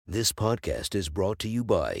This podcast is brought to you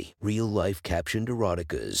by Real Life Captioned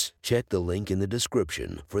Eroticas. Check the link in the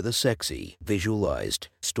description for the sexy, visualized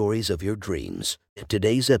stories of your dreams.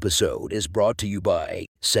 Today's episode is brought to you by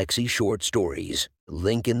Sexy Short Stories.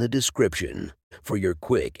 Link in the description for your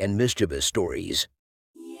quick and mischievous stories.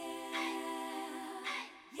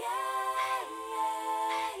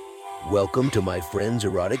 Welcome to my friend's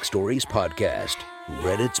Erotic Stories podcast,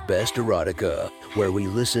 Reddit's Best Erotica, where we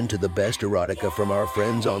listen to the best erotica from our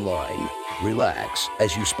friends online. Relax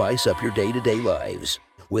as you spice up your day-to-day lives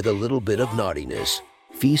with a little bit of naughtiness.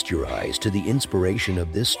 Feast your eyes to the inspiration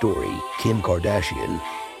of this story, Kim Kardashian.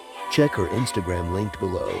 Check her Instagram linked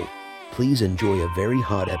below. Please enjoy a very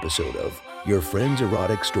hot episode of Your Friend's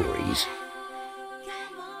Erotic Stories.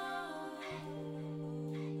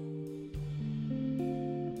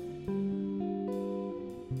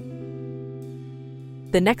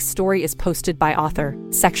 The next story is posted by author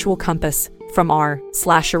Sexual Compass from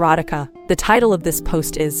r/erotica. The title of this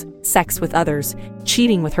post is Sex with Others,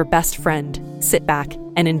 Cheating with Her Best Friend. Sit back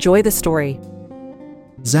and enjoy the story.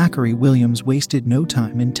 Zachary Williams wasted no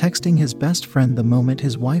time in texting his best friend the moment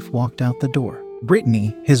his wife walked out the door.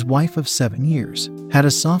 Brittany, his wife of 7 years, had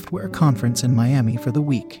a software conference in Miami for the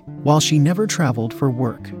week. While she never traveled for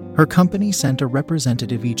work, her company sent a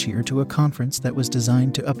representative each year to a conference that was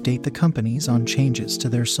designed to update the companies on changes to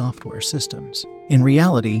their software systems. In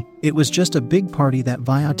reality, it was just a big party that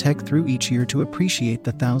Viatech threw each year to appreciate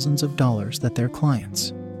the thousands of dollars that their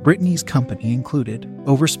clients, Brittany's company included,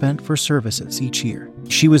 overspent for services each year.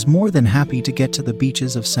 She was more than happy to get to the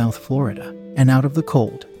beaches of South Florida and out of the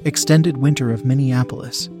cold, extended winter of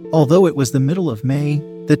Minneapolis. Although it was the middle of May,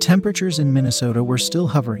 the temperatures in Minnesota were still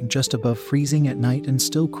hovering just above freezing at night and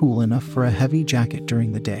still cool enough for a heavy jacket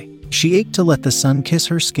during the day. She ached to let the sun kiss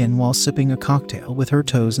her skin while sipping a cocktail with her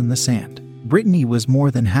toes in the sand. Brittany was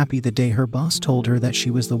more than happy the day her boss told her that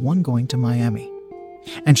she was the one going to Miami.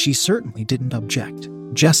 And she certainly didn't object.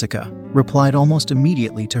 Jessica replied almost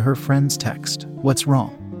immediately to her friend's text, "What's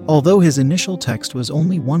wrong?" Although his initial text was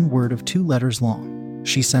only one word of 2 letters long,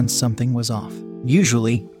 she sensed something was off.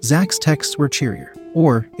 Usually, Zach's texts were cheerier,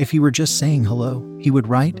 or if he were just saying hello, he would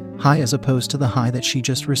write hi as opposed to the hi that she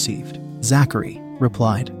just received. Zachary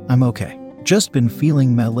replied, "I'm okay. Just been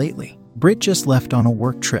feeling meh lately. Britt just left on a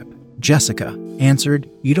work trip." Jessica answered,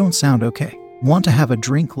 "You don't sound okay. Want to have a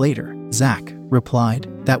drink later?" Zach replied,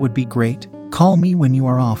 "That would be great. Call me when you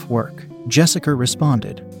are off work." Jessica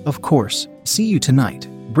responded, "Of course. See you tonight."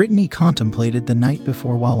 Brittany contemplated the night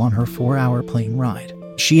before while on her 4-hour plane ride.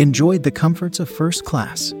 She enjoyed the comforts of first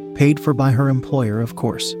class, paid for by her employer, of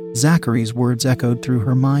course. Zachary's words echoed through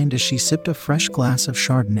her mind as she sipped a fresh glass of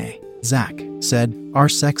Chardonnay. Zach said, "Our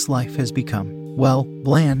sex life has become, well,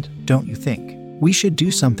 bland, don't you think? We should do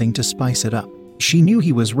something to spice it up." She knew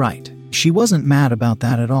he was right. She wasn't mad about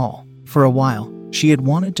that at all. For a while, she had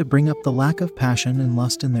wanted to bring up the lack of passion and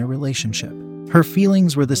lust in their relationship. Her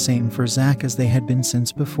feelings were the same for Zach as they had been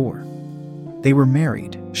since before. They were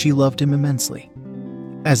married. She loved him immensely,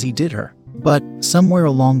 as he did her. But somewhere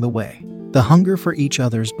along the way, the hunger for each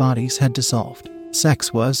other's bodies had dissolved.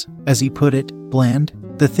 Sex was, as he put it, bland.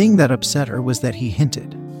 The thing that upset her was that he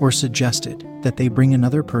hinted, or suggested, that they bring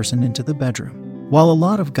another person into the bedroom. While a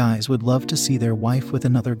lot of guys would love to see their wife with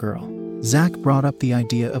another girl, Zach brought up the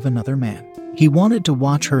idea of another man. He wanted to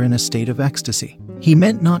watch her in a state of ecstasy. He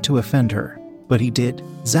meant not to offend her, but he did.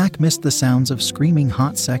 Zach missed the sounds of screaming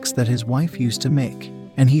hot sex that his wife used to make,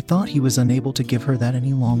 and he thought he was unable to give her that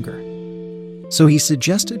any longer. So he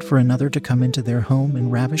suggested for another to come into their home and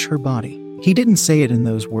ravish her body. He didn't say it in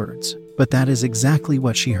those words, but that is exactly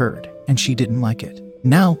what she heard, and she didn't like it.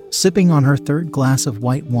 Now, sipping on her 3rd glass of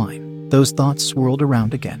white wine, those thoughts swirled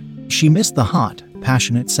around again. She missed the hot,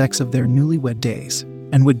 passionate sex of their newlywed days,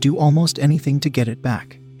 and would do almost anything to get it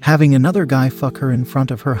back. Having another guy fuck her in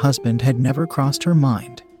front of her husband had never crossed her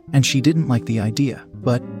mind, and she didn't like the idea,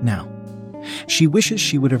 but now she wishes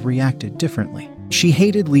she would have reacted differently. She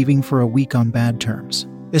hated leaving for a week on bad terms,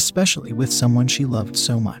 especially with someone she loved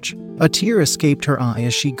so much. A tear escaped her eye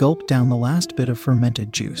as she gulped down the last bit of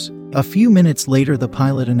fermented juice. A few minutes later, the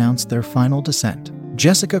pilot announced their final descent.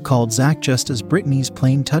 Jessica called Zach just as Brittany's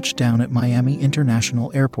plane touched down at Miami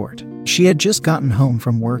International Airport. She had just gotten home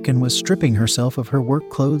from work and was stripping herself of her work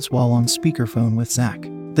clothes while on speakerphone with Zach.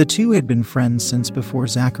 The two had been friends since before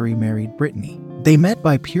Zachary married Brittany. They met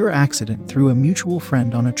by pure accident through a mutual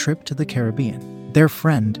friend on a trip to the Caribbean. Their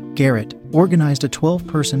friend, Garrett, organized a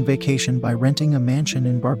 12-person vacation by renting a mansion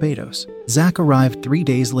in Barbados. Zach arrived 3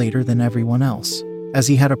 days later than everyone else, as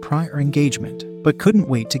he had a prior engagement, but couldn't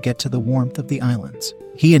wait to get to the warmth of the islands.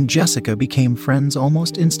 He and Jessica became friends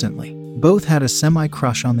almost instantly. Both had a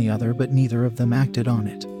semi-crush on the other, but neither of them acted on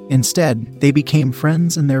it. Instead, they became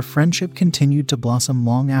friends and their friendship continued to blossom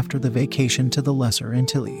long after the vacation to the Lesser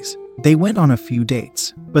Antilles. They went on a few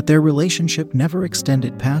dates, but their relationship never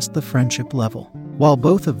extended past the friendship level. While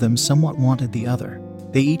both of them somewhat wanted the other,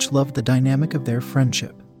 they each loved the dynamic of their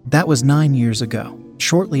friendship. That was 9 years ago.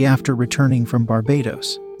 Shortly after returning from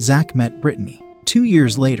Barbados, Zach met Brittany. 2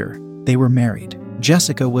 years later, they were married.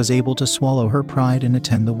 Jessica was able to swallow her pride and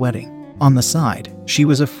attend the wedding. On the side, she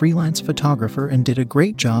was a freelance photographer and did a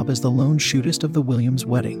great job as the lone shootist of the Williams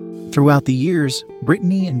wedding. Throughout the years,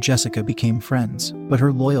 Brittany and Jessica became friends, but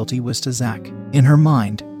her loyalty was to Zach. In her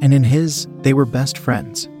mind, and in his, they were best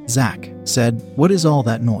friends. Zach said, "What is all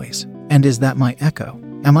that noise? And is that my echo?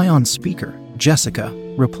 Am I on speaker?" Jessica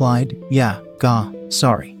replied, "Yeah,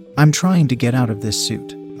 sorry. I'm trying to get out of this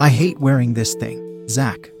suit. I hate wearing this thing."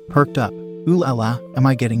 Zach perked up. "Ooh la la, am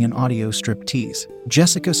I getting an audio strip tease?"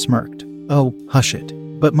 Jessica smirked. "Oh, hush it.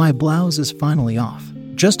 But my blouse is finally off.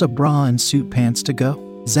 Just a bra and suit pants to go?"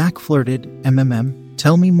 Zach flirted.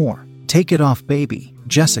 Tell me more. "Take it off, baby."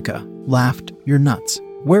 Jessica laughed. "You're nuts.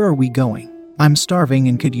 Where are we going? I'm starving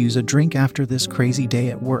and could use a drink after this crazy day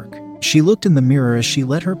at work." She looked in the mirror as she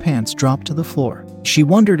let her pants drop to the floor. She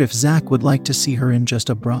wondered if Zach would like to see her in just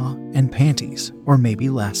a bra and panties, or maybe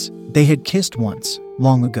less. They had kissed once,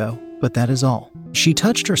 long ago, but that is all. She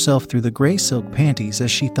touched herself through the gray silk panties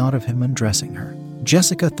as she thought of him undressing her.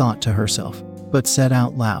 Jessica thought to herself, but said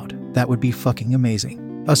out loud, "That would be fucking amazing."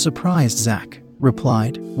 A surprised Zach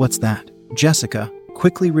replied, "What's that?" Jessica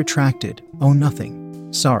quickly retracted, "Oh, nothing.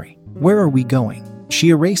 Sorry. Where are we going?" She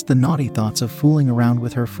erased the naughty thoughts of fooling around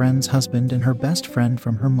with her friend's husband and her best friend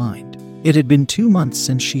from her mind. It had been 2 months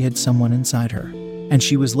since she had someone inside her, and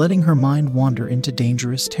she was letting her mind wander into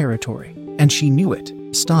dangerous territory. And she knew it.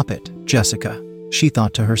 "Stop it, Jessica," she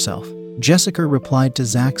thought to herself. Jessica replied to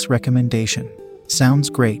Zach's recommendation. "Sounds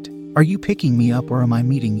great. Are you picking me up or am I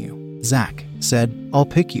meeting you?" Zach said, "I'll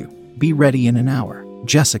pick you. Be ready in an hour."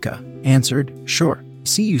 Jessica answered, "Sure.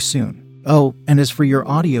 See you soon. Oh, and as for your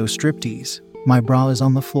audio striptease, my bra is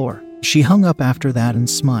on the floor." She hung up after that and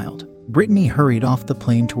smiled. Brittany hurried off the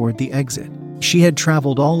plane toward the exit. She had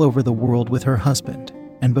traveled all over the world with her husband,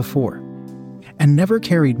 and before, and never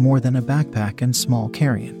carried more than a backpack and small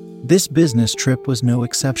carry-on. This business trip was no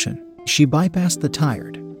exception. She bypassed the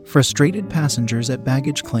tired, frustrated passengers at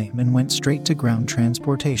baggage claim and went straight to ground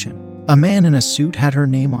transportation. A man in a suit had her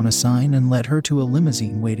name on a sign and led her to a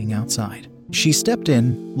limousine waiting outside. She stepped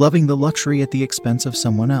in, loving the luxury at the expense of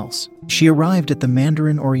someone else. She arrived at the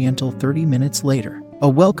Mandarin Oriental 30 minutes later. A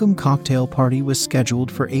welcome cocktail party was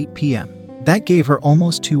scheduled for 8 p.m. That gave her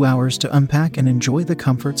almost 2 hours to unpack and enjoy the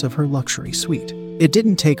comforts of her luxury suite. It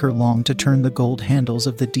didn't take her long to turn the gold handles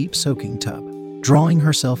of the deep soaking tub, drawing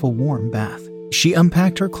herself a warm bath. She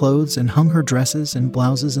unpacked her clothes and hung her dresses and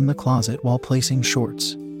blouses in the closet while placing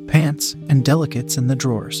shorts, pants, and delicates in the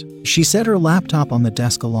drawers. She set her laptop on the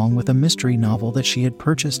desk along with a mystery novel that she had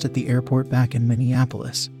purchased at the airport back in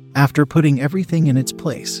Minneapolis. After putting everything in its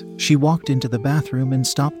place, she walked into the bathroom and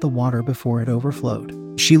stopped the water before it overflowed.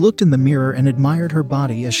 She looked in the mirror and admired her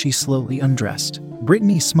body as she slowly undressed.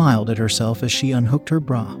 Brittany smiled at herself as she unhooked her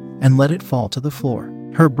bra and let it fall to the floor.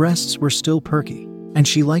 Her breasts were still perky, and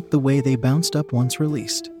she liked the way they bounced up once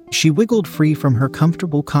released. She wiggled free from her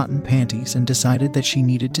comfortable cotton panties and decided that she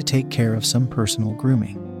needed to take care of some personal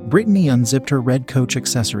grooming. Brittany unzipped her red Coach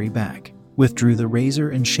accessory bag, withdrew the razor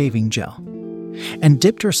and shaving gel, and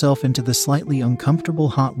dipped herself into the slightly uncomfortable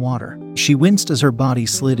hot water. She winced as her body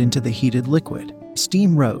slid into the heated liquid.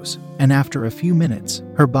 Steam rose, and after a few minutes,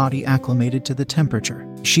 her body acclimated to the temperature.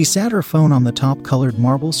 She sat her phone on the top-colored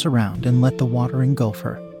marble surround and let the water engulf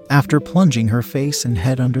her. After plunging her face and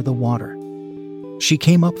head under the water, she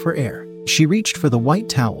came up for air. She reached for the white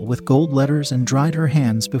towel with gold letters and dried her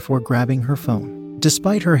hands before grabbing her phone.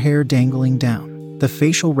 Despite her hair dangling down, the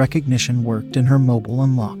facial recognition worked and her mobile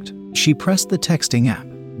unlocked. She pressed the texting app.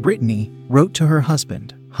 Brittany wrote to her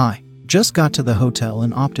husband, "Hi. Just got to the hotel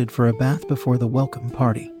and opted for a bath before the welcome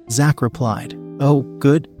party." Zach replied, "Oh,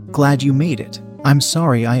 good. Glad you made it. I'm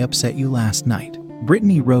sorry I upset you last night."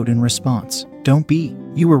 Brittany wrote in response, "Don't be.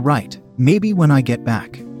 You were right. Maybe when I get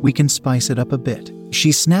back, we can spice it up a bit."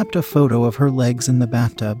 She snapped a photo of her legs in the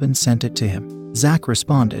bathtub and sent it to him. Zach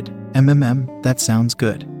responded, That sounds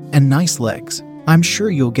good. And nice legs. I'm sure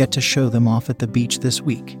you'll get to show them off at the beach this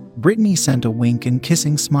week." Brittany sent a wink and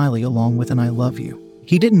kissing smiley along with an "I love you."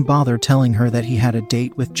 He didn't bother telling her that he had a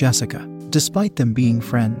date with Jessica. Despite them being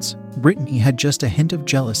friends, Brittany had just a hint of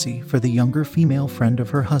jealousy for the younger female friend of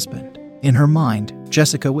her husband. In her mind,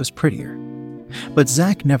 Jessica was prettier. But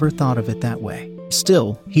Zach never thought of it that way.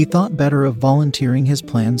 Still, he thought better of volunteering his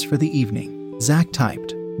plans for the evening. Zach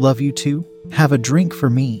typed, "Love you too." Have a drink for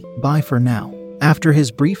me, bye for now. After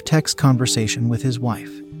his brief text conversation with his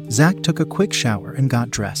wife, Zach took a quick shower and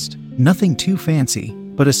got dressed. Nothing too fancy,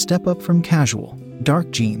 but a step up from casual.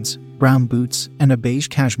 Dark jeans, brown boots, and a beige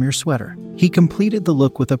cashmere sweater. He completed the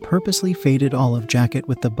look with a purposely faded olive jacket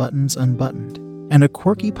with the buttons unbuttoned, and a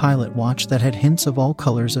quirky pilot watch that had hints of all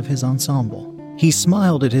colors of his ensemble. He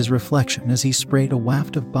smiled at his reflection as he sprayed a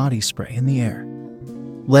waft of body spray in the air,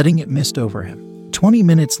 letting it mist over him. 20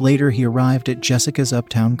 minutes later, he arrived at Jessica's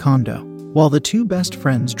uptown condo, while the two best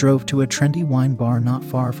friends drove to a trendy wine bar not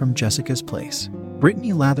far from Jessica's place.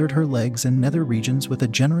 Brittany lathered her legs and nether regions with a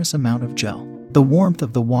generous amount of gel. The warmth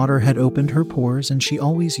of the water had opened her pores, and she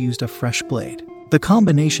always used a fresh blade. The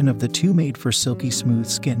combination of the two made for silky smooth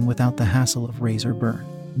skin without the hassle of razor burn.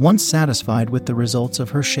 Once satisfied with the results of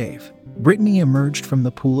her shave, Brittany emerged from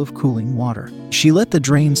the pool of cooling water. She let the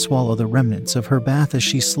drain swallow the remnants of her bath as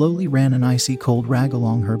she slowly ran an icy cold rag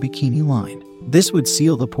along her bikini line. This would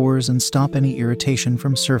seal the pores and stop any irritation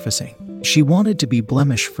from surfacing. She wanted to be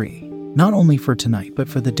blemish-free, not only for tonight but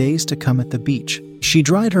for the days to come at the beach. She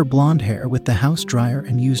dried her blonde hair with the house dryer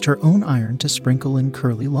and used her own iron to sprinkle in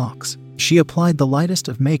curly locks. She applied the lightest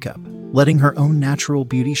of makeup, letting her own natural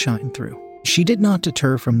beauty shine through. She did not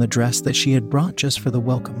deter from the dress that she had brought just for the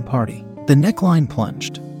welcome party. The neckline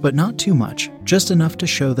plunged, but not too much, just enough to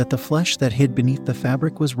show that the flesh that hid beneath the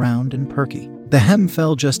fabric was round and perky. The hem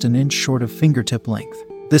fell just an inch short of fingertip length.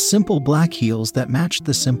 The simple black heels that matched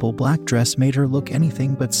the simple black dress made her look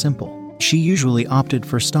anything but simple. She usually opted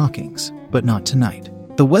for stockings, but not tonight.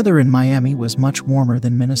 The weather in Miami was much warmer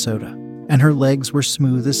than Minnesota, and her legs were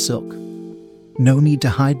smooth as silk. No need to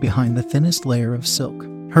hide behind the thinnest layer of silk.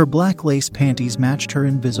 Her black lace panties matched her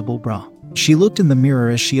invisible bra. She looked in the mirror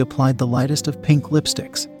as she applied the lightest of pink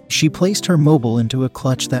lipsticks. She placed her mobile into a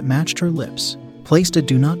clutch that matched her lips, placed a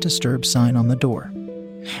do not disturb sign on the door,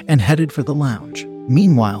 and headed for the lounge.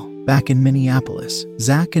 Meanwhile, back in Minneapolis,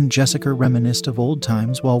 Zach and Jessica reminisced of old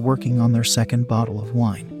times while working on their second bottle of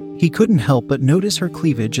wine. He couldn't help but notice her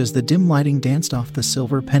cleavage as the dim lighting danced off the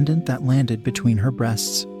silver pendant that landed between her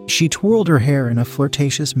breasts. She twirled her hair in a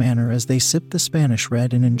flirtatious manner as they sipped the Spanish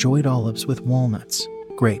Red and enjoyed olives with walnuts,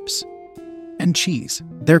 grapes, and cheese.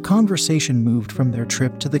 Their conversation moved from their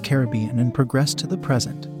trip to the Caribbean and progressed to the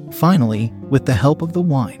present. Finally, with the help of the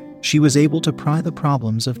wine, she was able to pry the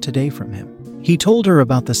problems of today from him. He told her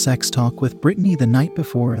about the sex talk with Brittany the night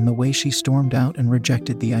before and the way she stormed out and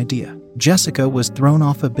rejected the idea. Jessica was thrown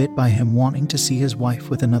off a bit by him wanting to see his wife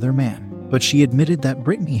with another man, but she admitted that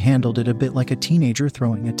Brittany handled it a bit like a teenager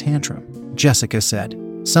throwing a tantrum. Jessica said,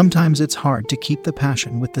 "Sometimes it's hard to keep the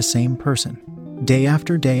passion with the same person, day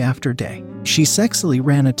after day after day." She sexily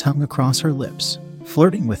ran a tongue across her lips,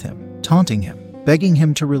 flirting with him, taunting him, begging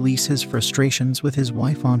him to release his frustrations with his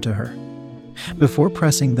wife onto her, before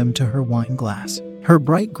pressing them to her wine glass. Her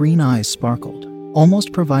bright green eyes sparkled,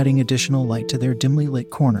 almost providing additional light to their dimly lit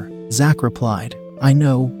corner. Zach replied, "I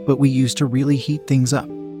know, but we used to really heat things up.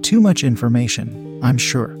 Too much information, I'm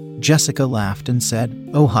sure." Jessica laughed and said,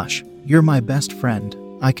 "Oh hush, you're my best friend,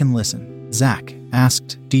 I can listen." Zach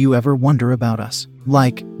asked, "Do you ever wonder about us?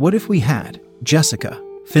 Like, what if we had?" Jessica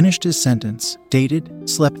finished his sentence, dated,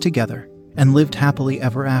 slept together, and lived happily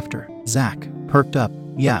ever after. Zach perked up,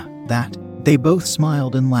 "Yeah, that." They both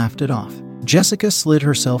smiled and laughed it off. Jessica slid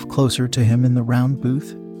herself closer to him in the round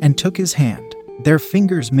booth and took his hand. Their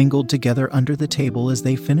fingers mingled together under the table as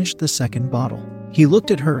they finished the second bottle. He looked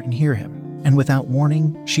at her and heard him, and without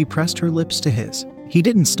warning, she pressed her lips to his. He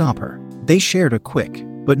didn't stop her. They shared a quick,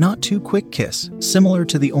 but not too quick kiss, similar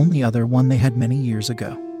to the only other one they had many years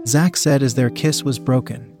ago. Zach said as their kiss was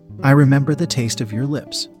broken, "I remember the taste of your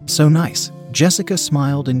lips. So nice." Jessica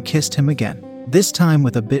smiled and kissed him again, this time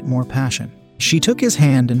with a bit more passion. She took his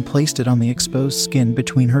hand and placed it on the exposed skin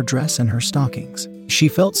between her dress and her stockings. She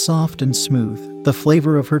felt soft and smooth. The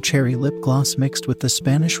flavor of her cherry lip gloss mixed with the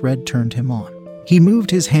Spanish Red turned him on. He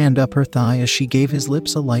moved his hand up her thigh as she gave his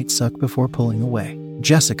lips a light suck before pulling away.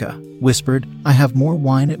 Jessica whispered, "I have more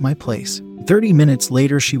wine at my place." 30 minutes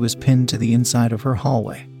later, she was pinned to the inside of her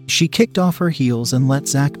hallway. She kicked off her heels and let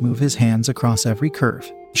Zach move his hands across every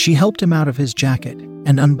curve. She helped him out of his jacket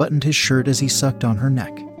and unbuttoned his shirt as he sucked on her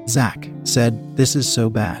neck. Zach said, "This is so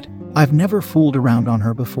bad. I've never fooled around on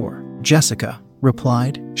her before." Jessica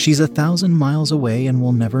replied, "She's 1,000 miles away and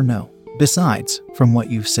will never know. Besides, from what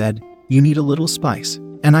you've said, you need a little spice.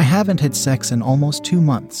 And I haven't had sex in almost 2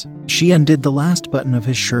 months." She undid the last button of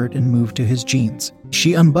his shirt and moved to his jeans.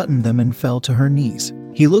 She unbuttoned them and fell to her knees.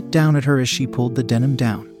 He looked down at her as she pulled the denim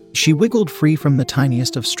down. She wiggled free from the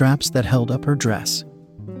tiniest of straps that held up her dress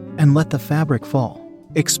and let the fabric fall.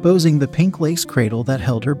 exposing the pink lace cradle that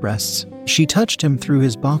held her breasts. She touched him through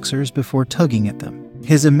his boxers before tugging at them.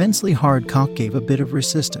 His immensely hard cock gave a bit of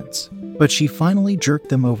resistance, but she finally jerked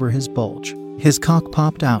them over his bulge. His cock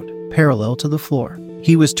popped out, parallel to the floor.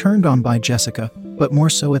 He was turned on by Jessica, but more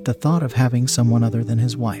so at the thought of having someone other than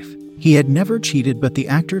his wife. He had never cheated, but the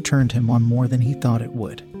actor turned him on more than he thought it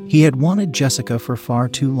would. He had wanted Jessica for far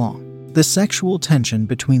too long. The sexual tension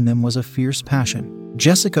between them was a fierce passion.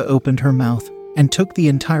 Jessica opened her mouth and took the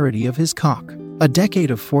entirety of his cock. A decade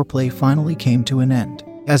of foreplay finally came to an end,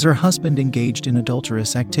 as her husband engaged in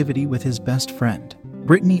adulterous activity with his best friend.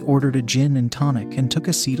 Brittany ordered a gin and tonic and took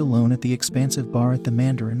a seat alone at the expansive bar at the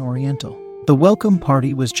Mandarin Oriental. The welcome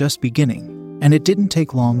party was just beginning, and it didn't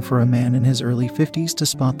take long for a man in his early 50s to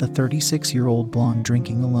spot the 36-year-old blonde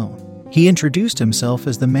drinking alone. He introduced himself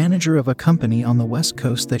as the manager of a company on the West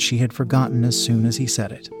Coast that she had forgotten as soon as he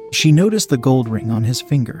said it. She noticed the gold ring on his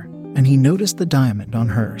finger, and he noticed the diamond on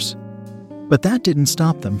hers. But that didn't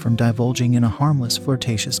stop them from divulging in a harmless,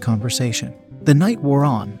 flirtatious conversation. The night wore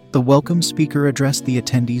on. The welcome speaker addressed the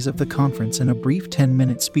attendees of the conference in a brief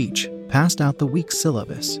 10-minute speech, passed out the week's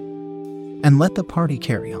syllabus, and let the party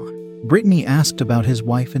carry on. Brittany asked about his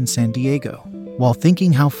wife in San Diego, while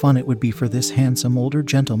thinking how fun it would be for this handsome older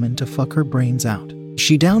gentleman to fuck her brains out.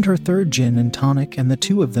 She downed her third gin and tonic, and the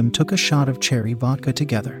two of them took a shot of cherry vodka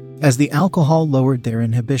together. As the alcohol lowered their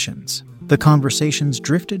inhibitions, the conversations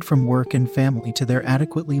drifted from work and family to their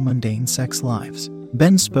adequately mundane sex lives.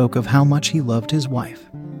 Ben spoke of how much he loved his wife,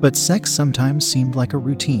 but sex sometimes seemed like a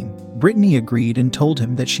routine. Brittany agreed and told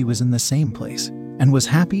him that she was in the same place and was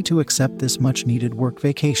happy to accept this much-needed work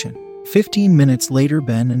vacation. 15 minutes later,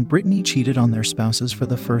 Ben and Brittany cheated on their spouses for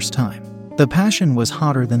the first time. The passion was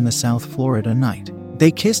hotter than the South Florida night.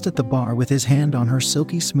 They kissed at the bar with his hand on her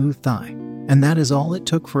silky smooth thigh, and that is all it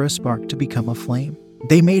took for a spark to become a flame.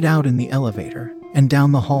 They made out in the elevator and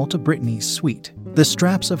down the hall to Brittany's suite. The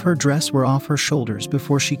straps of her dress were off her shoulders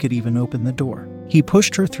before she could even open the door. He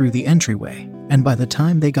pushed her through the entryway, and by the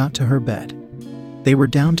time they got to her bed, they were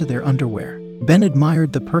down to their underwear. Ben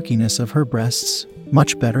admired the perkiness of her breasts,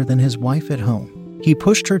 much better than his wife at home. He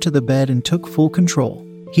pushed her to the bed and took full control.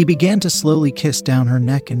 He began to slowly kiss down her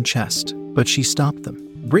neck and chest, but she stopped them.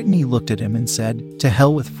 Brittany looked at him and said, "To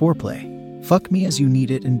hell with foreplay. Fuck me as you need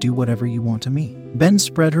it and do whatever you want to me." Ben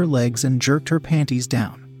spread her legs and jerked her panties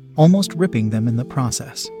down, almost ripping them in the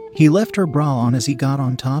process. He left her bra on as he got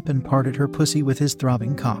on top and parted her pussy with his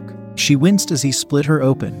throbbing cock. She winced as he split her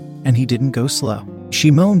open, and he didn't go slow.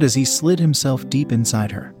 She moaned as he slid himself deep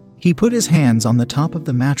inside her. He put his hands on the top of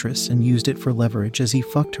the mattress and used it for leverage as he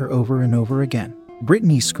fucked her over and over again.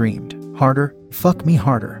 Brittany screamed, "Harder, fuck me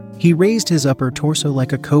harder." He raised his upper torso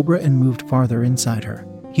like a cobra and moved farther inside her.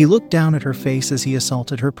 He looked down at her face as he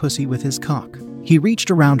assaulted her pussy with his cock. He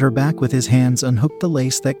reached around her back with his hands, unhooked the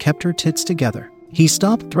lace that kept her tits together. He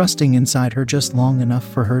stopped thrusting inside her just long enough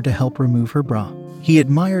for her to help remove her bra. He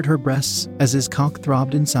admired her breasts as his cock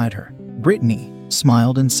throbbed inside her. Brittany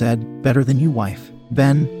smiled and said, "Better than you, wife."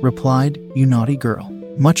 Ben replied, "You naughty girl."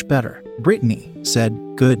 "Much better." Brittany said,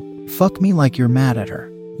 "Good. Fuck me like you're mad at her.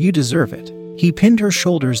 You deserve it." He pinned her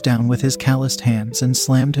shoulders down with his calloused hands and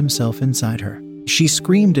slammed himself inside her. She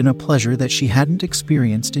screamed in a pleasure that she hadn't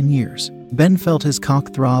experienced in years. Ben felt his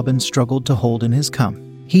cock throb and struggled to hold in his cum.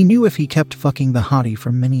 He knew if he kept fucking the hottie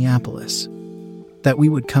from Minneapolis, that we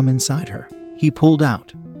would come inside her. He pulled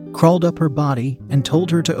out, crawled up her body, and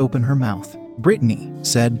told her to open her mouth. Brittany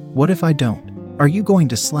said, "What if I don't? Are you going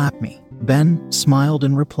to slap me?" Ben smiled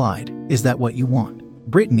and replied, "Is that what you want?"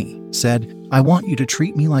 Brittany said, "I want you to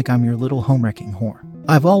treat me like I'm your little homewrecking whore.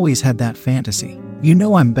 I've always had that fantasy. You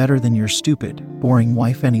know I'm better than your stupid, boring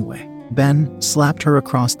wife anyway." Ben slapped her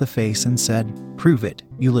across the face and said, "Prove it,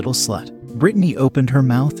 you little slut." Brittany opened her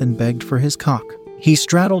mouth and begged for his cock. He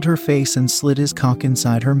straddled her face and slid his cock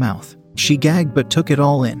inside her mouth. She gagged but took it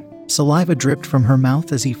all in. Saliva dripped from her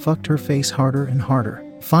mouth as he fucked her face harder and harder.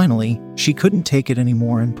 Finally, she couldn't take it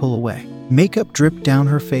anymore and pull away. Makeup dripped down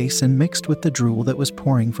her face and mixed with the drool that was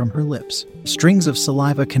pouring from her lips. Strings of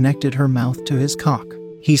saliva connected her mouth to his cock.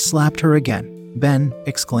 He slapped her again. Ben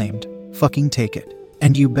exclaimed, "Fucking take it.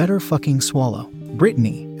 And you better fucking swallow."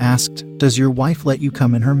 Brittany asked, "Does your wife let you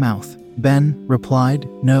come in her mouth?" Ben replied,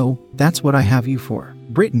 "No, that's what I have you for."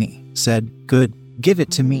 Brittany said, "Good, give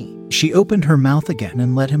it to me." She opened her mouth again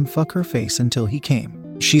and let him fuck her face until he came.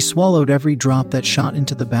 She swallowed every drop that shot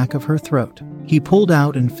into the back of her throat. He pulled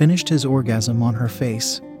out and finished his orgasm on her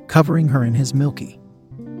face, covering her in his milky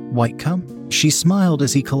white cum. She smiled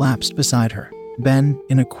as he collapsed beside her. Ben,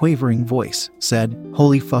 in a quavering voice, said,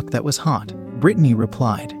 "Holy fuck, that was hot." Brittany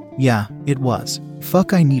replied, "Yeah, it was.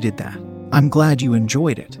 Fuck, I needed that. I'm glad you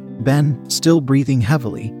enjoyed it." Ben, still breathing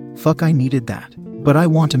heavily, fuck, I needed that. But I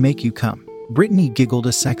want to make you come. Brittany giggled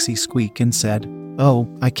a sexy squeak and said, oh,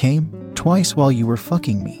 I came? Twice while you were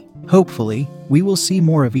fucking me. Hopefully, we will see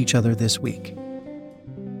more of each other this week.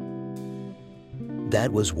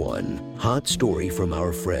 That was one hot story from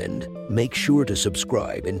our friend. Make sure to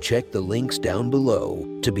subscribe and check the links down below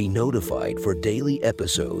to be notified for daily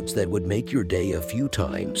episodes that would make your day a few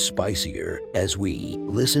times spicier as we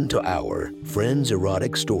listen to our friends'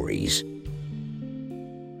 erotic stories.